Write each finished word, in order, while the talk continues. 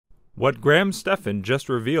What Stephan just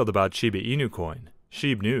revealed about Shiba Inu Coin.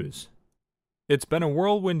 Shib News. It's been a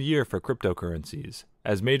whirlwind year for cryptocurrencies,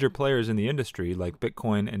 as major players in the industry like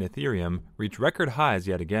Bitcoin and Ethereum reach record highs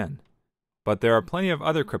yet again. But there are plenty of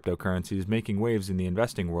other cryptocurrencies making waves in the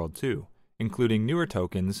investing world too, including newer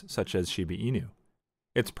tokens such as Shiba Inu.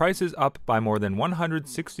 Its price is up by more than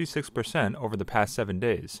 166% over the past 7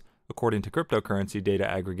 days, according to cryptocurrency data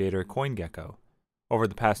aggregator CoinGecko. Over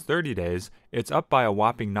the past 30 days, it's up by a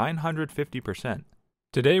whopping 950%.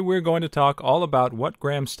 Today we're going to talk all about what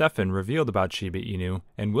Stephan revealed about Shiba Inu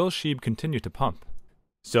and will Shib continue to pump.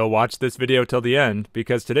 So watch this video till the end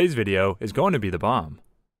because today's video is going to be the bomb.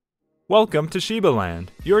 Welcome to Shiba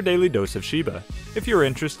Land, your daily dose of Shiba. If you're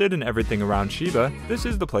interested in everything around Shiba, this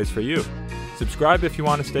is the place for you. Subscribe if you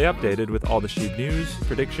want to stay updated with all the Shib news,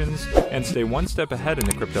 predictions, and stay one step ahead in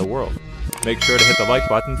the crypto world. Make sure to hit the like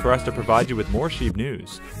button for us to provide you with more Shib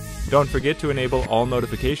news. Don't forget to enable all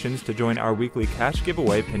notifications to join our weekly cash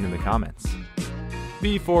giveaway pinned in the comments.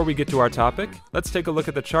 Before we get to our topic, let's take a look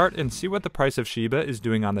at the chart and see what the price of Shiba is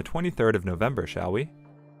doing on the 23rd of November, shall we?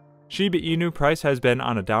 Shiba Inu price has been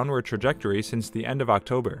on a downward trajectory since the end of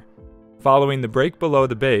October. Following the break below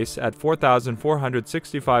the base at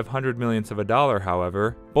 4,465 hundred millionths of a dollar,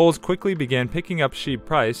 however, bulls quickly began picking up Shib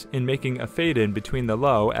price and making a fade-in between the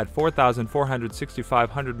low at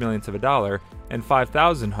 4,465 hundred millionths of a dollar and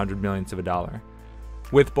 5,000 hundred millionths of a dollar.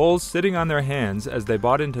 With bulls sitting on their hands as they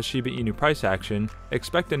bought into Shiba Inu price action,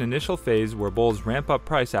 expect an initial phase where bulls ramp up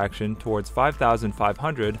price action towards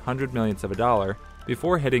 5,500 hundred millionths of a dollar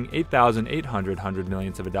before hitting 8,800 hundred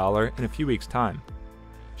millionths of a dollar in a few weeks' time.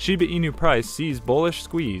 Shiba Inu price sees bullish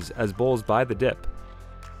squeeze as bulls buy the dip.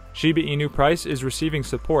 Shiba Inu price is receiving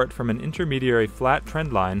support from an intermediary flat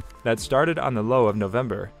trend line that started on the low of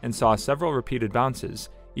November and saw several repeated bounces,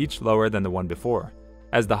 each lower than the one before.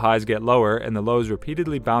 As the highs get lower and the lows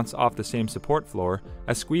repeatedly bounce off the same support floor,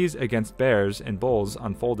 a squeeze against bears and bulls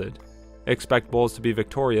unfolded. Expect bulls to be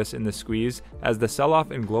victorious in this squeeze as the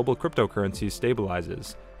sell-off in global cryptocurrencies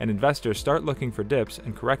stabilizes, and investors start looking for dips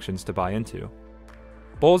and corrections to buy into.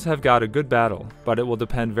 Bulls have got a good battle, but it will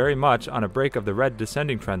depend very much on a break of the red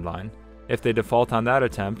descending trend line. If they default on that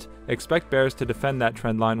attempt, expect bears to defend that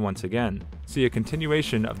trend line once again, see a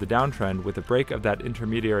continuation of the downtrend with a break of that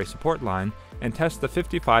intermediary support line, and test the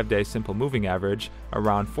 55-day simple moving average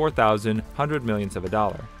around 4,000 hundred millionths of a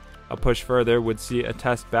dollar. A push further would see a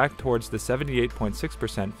test back towards the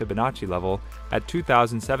 78.6% Fibonacci level at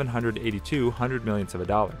 2,782 hundred millionths of a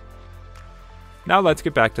dollar. Now let's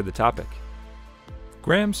get back to the topic.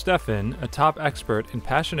 Stephan, a top expert and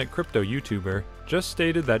passionate crypto YouTuber, just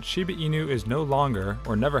stated that Shiba Inu is no longer,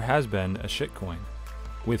 or never has been, a shitcoin.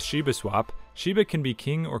 With Shibaswap, Shiba can be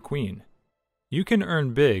king or queen. You can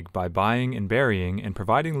earn big by buying and burying and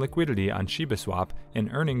providing liquidity on Shibaswap and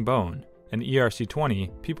earning bone, and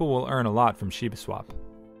ERC20, people will earn a lot from Shibaswap.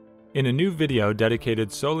 In a new video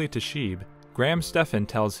dedicated solely to Shib, Stephan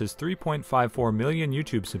tells his 3.54 million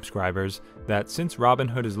YouTube subscribers that since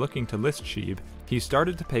Robinhood is looking to list Shib, he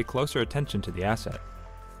started to pay closer attention to the asset.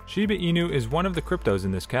 Shiba Inu is one of the cryptos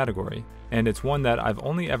in this category, and it's one that I've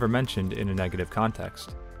only ever mentioned in a negative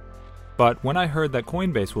context. But when I heard that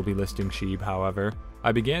Coinbase will be listing Shib, however,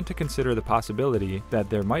 I began to consider the possibility that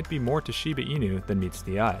there might be more to Shiba Inu than meets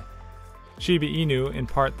the eye. Shiba Inu, in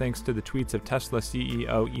part thanks to the tweets of Tesla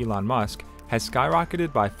CEO Elon Musk, has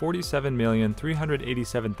skyrocketed by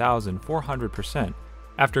 47,387,400%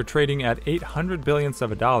 after trading at 800 billionths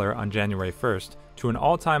of a dollar on January 1st to an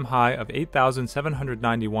all-time high of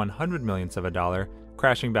 8,791 hundred millionths of a dollar,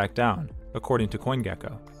 crashing back down, according to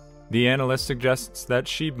CoinGecko. The analyst suggests that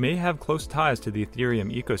Shib may have close ties to the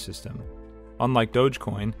Ethereum ecosystem. Unlike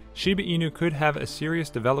Dogecoin, Shiba Inu could have a serious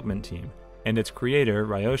development team, and its creator,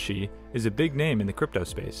 Ryoshi, is a big name in the crypto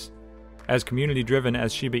space. As community-driven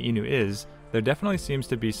as Shiba Inu is, there definitely seems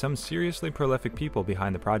to be some seriously prolific people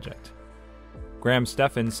behind the project.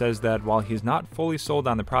 Stephan says that while he's not fully sold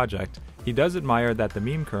on the project, he does admire that the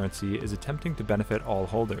meme currency is attempting to benefit all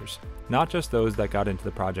holders, not just those that got into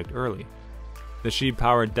the project early. The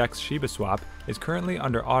Shib-powered DEX Shibaswap is currently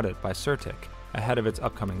under audit by CertiK, ahead of its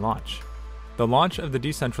upcoming launch. The launch of the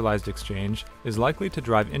decentralized exchange is likely to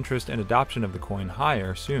drive interest and adoption of the coin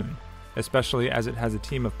higher soon, especially as it has a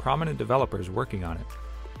team of prominent developers working on it.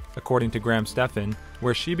 According to Stephan,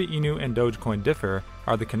 where Shiba Inu and Dogecoin differ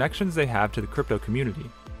are the connections they have to the crypto community.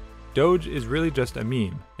 Doge is really just a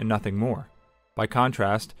meme and nothing more. By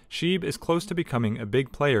contrast, Shib is close to becoming a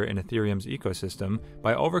big player in Ethereum's ecosystem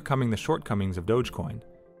by overcoming the shortcomings of Dogecoin.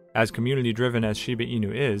 As community-driven as Shiba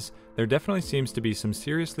Inu is, there definitely seems to be some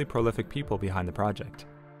seriously prolific people behind the project.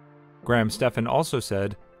 Stephan also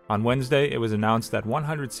said, On Wednesday, it was announced that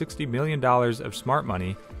 $160 million of smart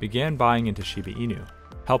money began buying into Shiba Inu,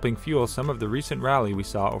 helping fuel some of the recent rally we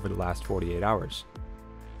saw over the last 48 hours.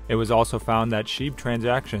 It was also found that Shib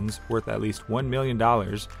transactions worth at least $1 million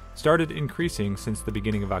started increasing since the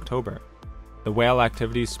beginning of October. The whale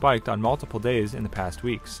activity spiked on multiple days in the past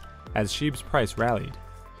weeks, as Shib's price rallied,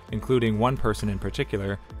 including one person in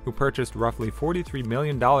particular who purchased roughly $43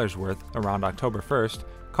 million worth around October 1st,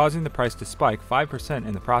 causing the price to spike 5%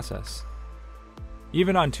 in the process.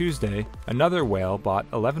 Even on Tuesday, another whale bought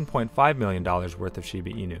 $11.5 million worth of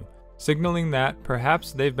Shiba Inu, signaling that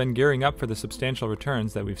perhaps they've been gearing up for the substantial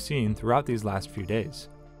returns that we've seen throughout these last few days.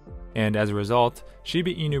 And as a result,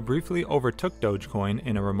 Shiba Inu briefly overtook Dogecoin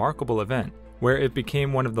in a remarkable event, where it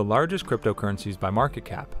became one of the largest cryptocurrencies by market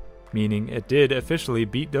cap, meaning it did officially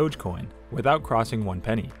beat Dogecoin without crossing 1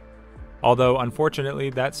 penny. Although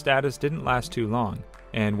unfortunately that status didn't last too long,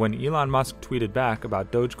 and when Elon Musk tweeted back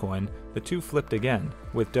about Dogecoin, the two flipped again,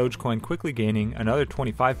 with Dogecoin quickly gaining another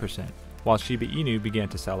 25%, while Shiba Inu began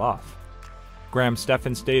to sell off.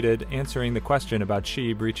 Stephan stated, answering the question about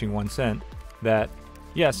Shib reaching 1 cent, that,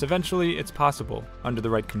 yes, eventually it's possible, under the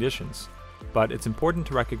right conditions, but it's important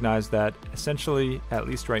to recognize that, essentially, at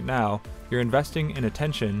least right now, you're investing in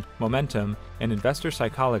attention, momentum, and investor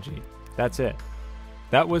psychology. That's it.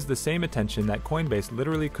 That was the same attention that Coinbase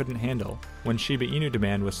literally couldn't handle when Shiba Inu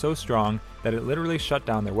demand was so strong that it literally shut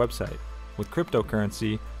down their website. With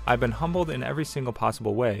cryptocurrency, I've been humbled in every single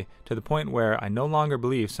possible way to the point where I no longer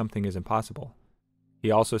believe something is impossible.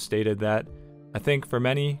 He also stated that, I think for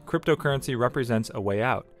many, cryptocurrency represents a way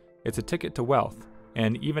out. It's a ticket to wealth,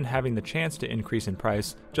 and even having the chance to increase in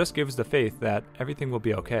price just gives the faith that everything will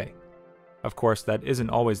be okay. Of course, that isn't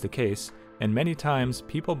always the case, and many times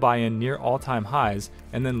people buy in near all-time highs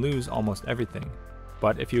and then lose almost everything.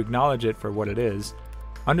 But if you acknowledge it for what it is,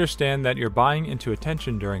 understand that you're buying into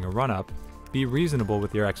attention during a run-up, be reasonable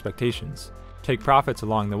with your expectations, take profits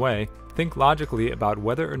along the way, think logically about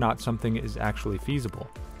whether or not something is actually feasible.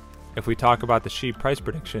 If we talk about the Shib price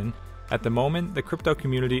prediction, at the moment the crypto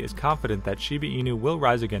community is confident that Shiba Inu will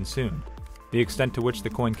rise again soon. The extent to which the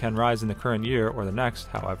coin can rise in the current year or the next,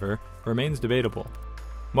 however, remains debatable.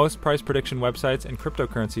 Most price prediction websites and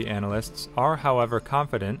cryptocurrency analysts are, however,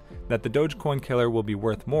 confident that the Dogecoin killer will be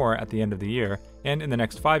worth more at the end of the year and in the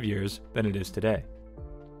next 5 years than it is today.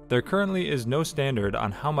 There currently is no standard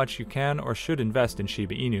on how much you can or should invest in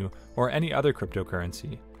Shiba Inu or any other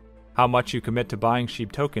cryptocurrency. How much you commit to buying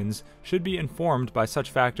Shib tokens should be informed by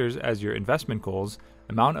such factors as your investment goals,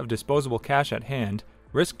 amount of disposable cash at hand,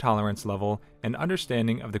 risk tolerance level, and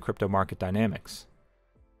understanding of the crypto market dynamics.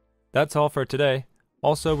 That's all for today.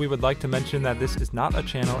 Also, we would like to mention that this is not a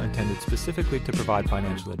channel intended specifically to provide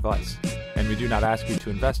financial advice, and we do not ask you to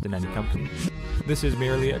invest in any company. This is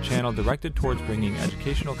merely a channel directed towards bringing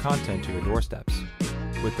educational content to your doorsteps.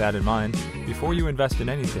 With that in mind, before you invest in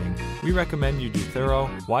anything, we recommend you do thorough,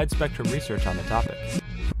 wide-spectrum research on the topic.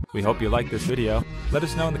 We hope you liked this video. Let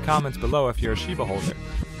us know in the comments below if you're a Shiba holder,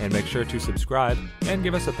 and make sure to subscribe and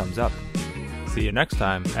give us a thumbs up. See you next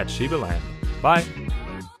time at Shiba Land. Bye!